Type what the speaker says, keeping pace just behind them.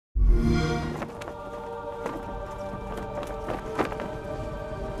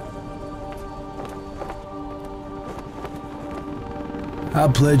I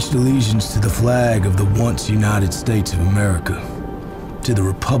pledged allegiance to the flag of the once United States of America, to the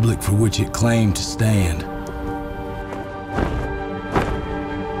republic for which it claimed to stand.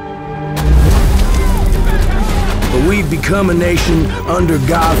 But we've become a nation under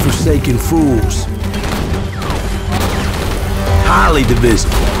God-forsaken fools. Highly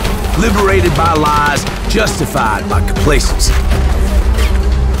divisible, liberated by lies, justified by complacency.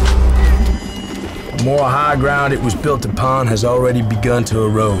 The moral high ground it was built upon has already begun to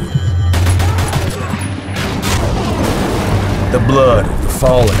erode. The blood of the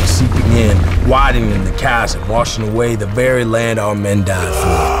fallen is seeping in, widening the chasm, washing away the very land our men died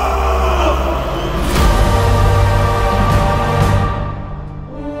for.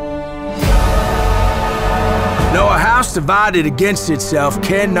 No, a house divided against itself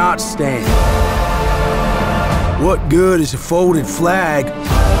cannot stand. What good is a folded flag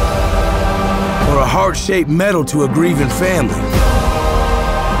or a heart-shaped medal to a grieving family?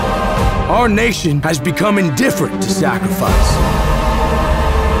 Our nation has become indifferent to sacrifice.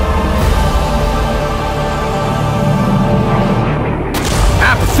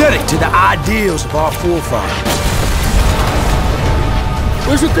 Apathetic to the ideals of our forefathers.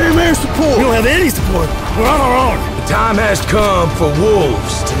 Where's your damn air support? We don't have any support. We're on our own. The time has come for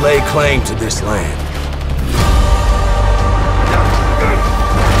wolves to lay claim to this land.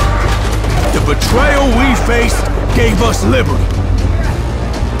 The betrayal we faced gave us liberty.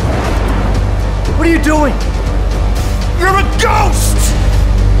 What are you doing? You're a ghost!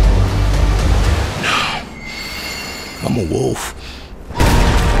 I'm a wolf.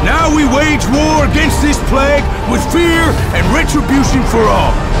 Now we wage war against this plague with fear and retribution for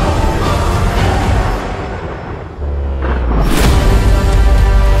all.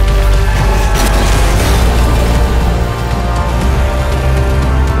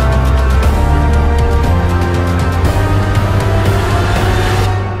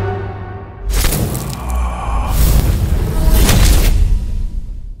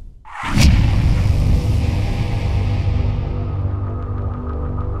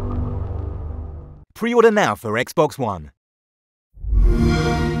 Pre-order now for Xbox One.